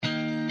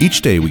Each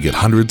day we get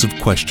hundreds of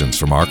questions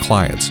from our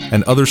clients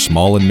and other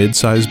small and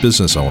mid-sized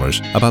business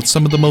owners about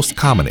some of the most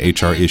common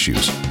HR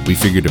issues. We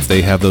figured if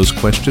they have those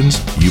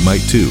questions, you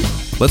might too.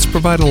 Let's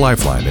provide a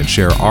lifeline and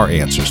share our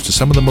answers to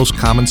some of the most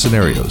common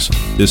scenarios.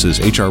 This is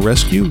HR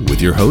Rescue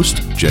with your host,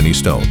 Jenny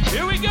Stone.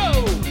 Here we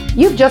go!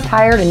 You've just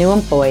hired a new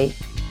employee.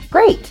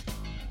 Great!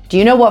 Do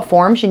you know what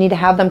forms you need to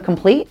have them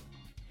complete?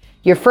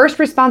 Your first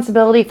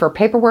responsibility for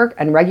paperwork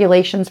and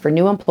regulations for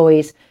new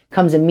employees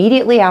comes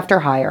immediately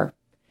after hire.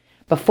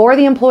 Before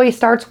the employee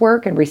starts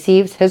work and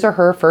receives his or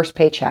her first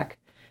paycheck,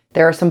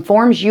 there are some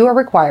forms you are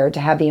required to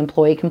have the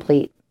employee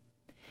complete.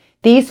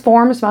 These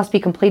forms must be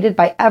completed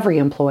by every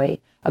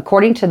employee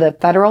according to the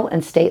federal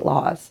and state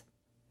laws.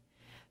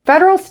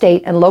 Federal,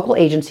 state, and local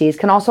agencies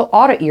can also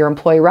audit your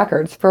employee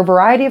records for a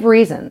variety of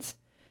reasons,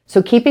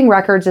 so keeping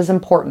records is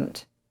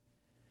important.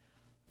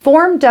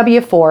 Form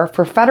W-4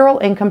 for federal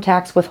income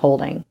tax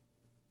withholding.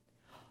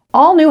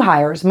 All new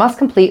hires must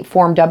complete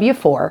Form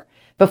W-4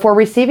 before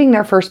receiving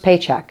their first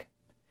paycheck.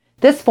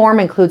 This form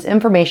includes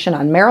information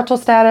on marital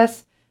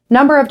status,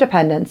 number of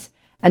dependents,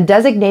 and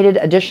designated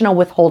additional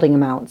withholding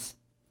amounts.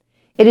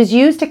 It is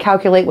used to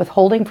calculate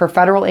withholding for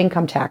federal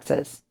income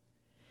taxes.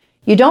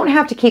 You don't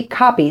have to keep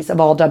copies of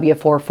all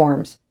W-4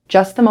 forms,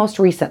 just the most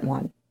recent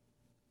one.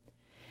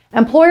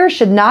 Employers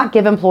should not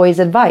give employees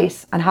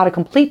advice on how to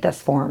complete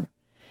this form,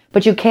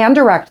 but you can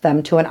direct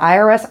them to an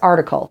IRS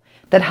article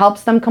that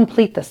helps them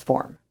complete this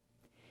form.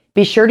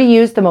 Be sure to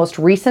use the most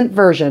recent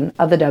version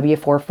of the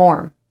W-4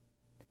 form.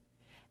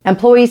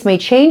 Employees may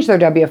change their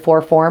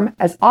W-4 form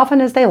as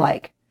often as they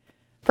like.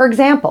 For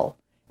example,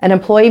 an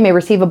employee may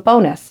receive a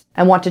bonus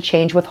and want to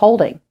change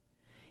withholding.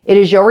 It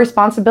is your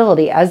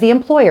responsibility as the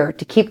employer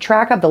to keep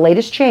track of the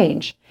latest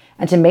change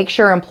and to make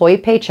sure employee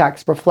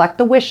paychecks reflect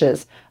the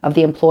wishes of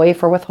the employee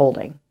for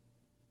withholding.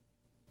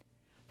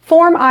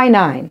 Form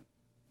I-9.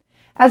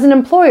 As an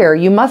employer,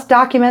 you must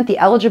document the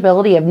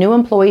eligibility of new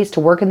employees to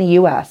work in the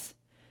U.S.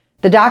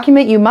 The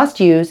document you must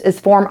use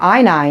is Form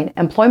I-9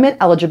 Employment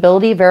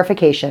Eligibility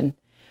Verification,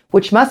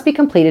 which must be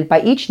completed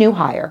by each new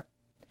hire.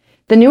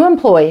 The new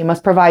employee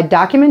must provide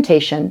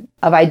documentation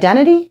of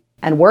identity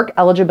and work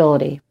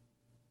eligibility.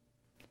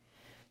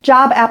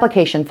 Job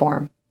application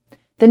form.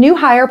 The new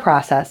hire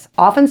process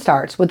often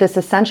starts with this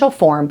essential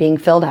form being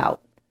filled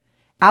out.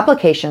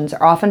 Applications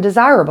are often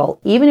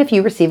desirable even if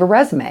you receive a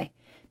resume,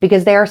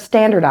 because they are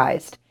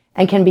standardized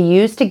and can be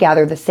used to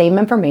gather the same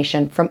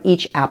information from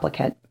each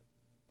applicant.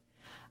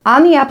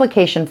 On the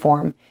application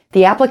form,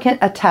 the applicant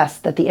attests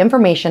that the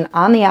information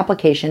on the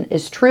application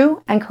is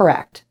true and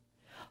correct,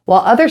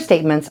 while other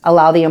statements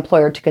allow the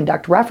employer to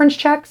conduct reference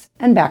checks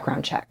and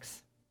background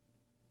checks.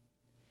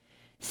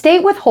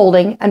 State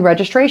withholding and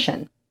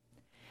registration.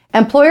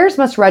 Employers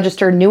must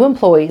register new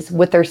employees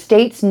with their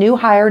state's new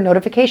hire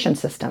notification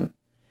system.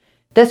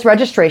 This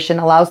registration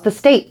allows the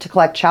state to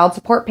collect child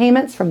support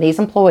payments from these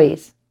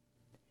employees.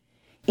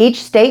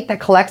 Each state that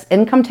collects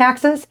income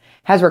taxes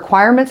has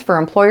requirements for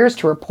employers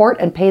to report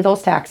and pay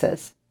those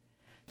taxes.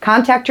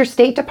 Contact your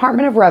state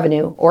Department of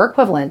Revenue or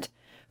equivalent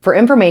for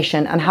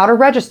information on how to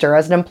register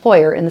as an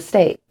employer in the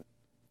state.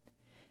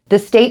 The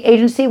state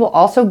agency will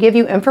also give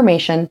you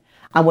information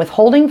on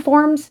withholding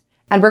forms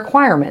and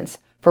requirements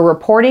for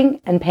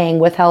reporting and paying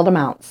withheld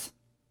amounts.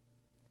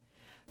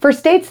 For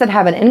states that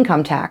have an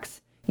income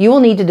tax, you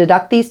will need to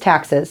deduct these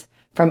taxes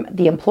from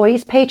the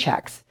employee's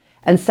paychecks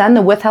and send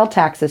the withheld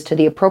taxes to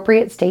the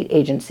appropriate state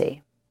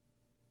agency.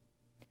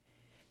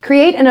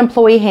 Create an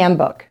employee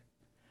handbook.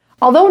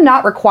 Although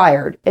not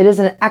required, it is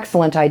an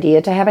excellent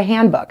idea to have a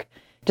handbook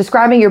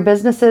describing your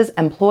business's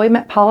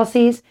employment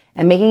policies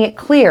and making it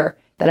clear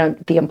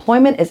that the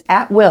employment is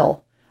at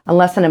will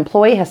unless an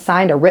employee has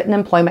signed a written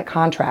employment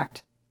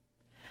contract.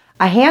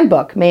 A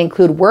handbook may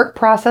include work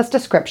process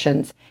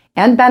descriptions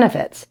and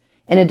benefits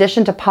in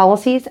addition to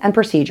policies and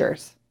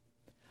procedures.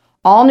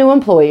 All new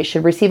employees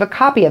should receive a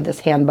copy of this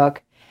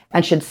handbook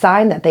and should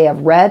sign that they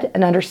have read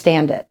and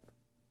understand it.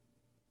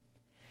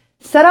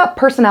 Set up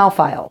personnel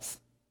files.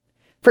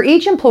 For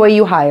each employee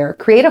you hire,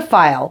 create a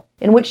file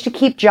in which to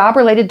keep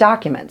job-related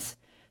documents,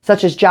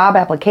 such as job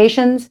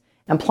applications,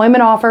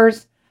 employment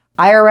offers,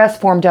 IRS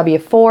Form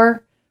W-4,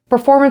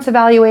 performance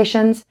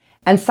evaluations,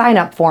 and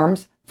sign-up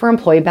forms for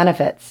employee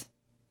benefits.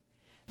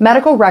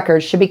 Medical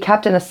records should be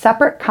kept in a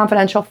separate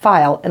confidential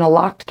file in a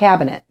locked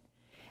cabinet,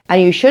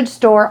 and you should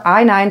store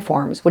I-9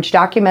 forms which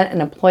document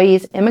an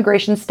employee's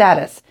immigration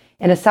status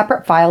in a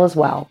separate file as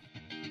well.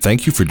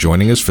 Thank you for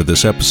joining us for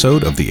this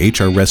episode of the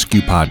HR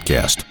Rescue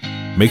Podcast.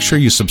 Make sure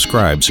you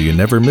subscribe so you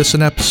never miss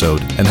an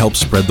episode and help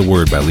spread the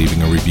word by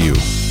leaving a review.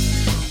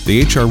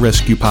 The HR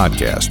Rescue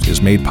Podcast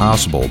is made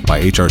possible by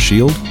HR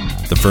Shield,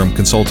 the Firm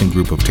Consulting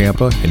Group of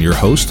Tampa, and your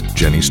host,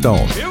 Jenny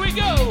Stone. Here we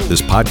go!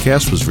 This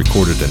podcast was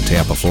recorded in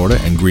Tampa, Florida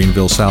and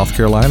Greenville, South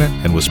Carolina,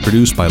 and was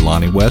produced by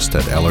Lonnie West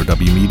at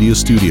LRW Media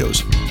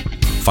Studios.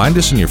 Find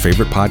us in your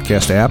favorite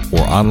podcast app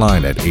or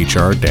online at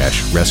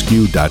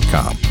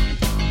hr-rescue.com.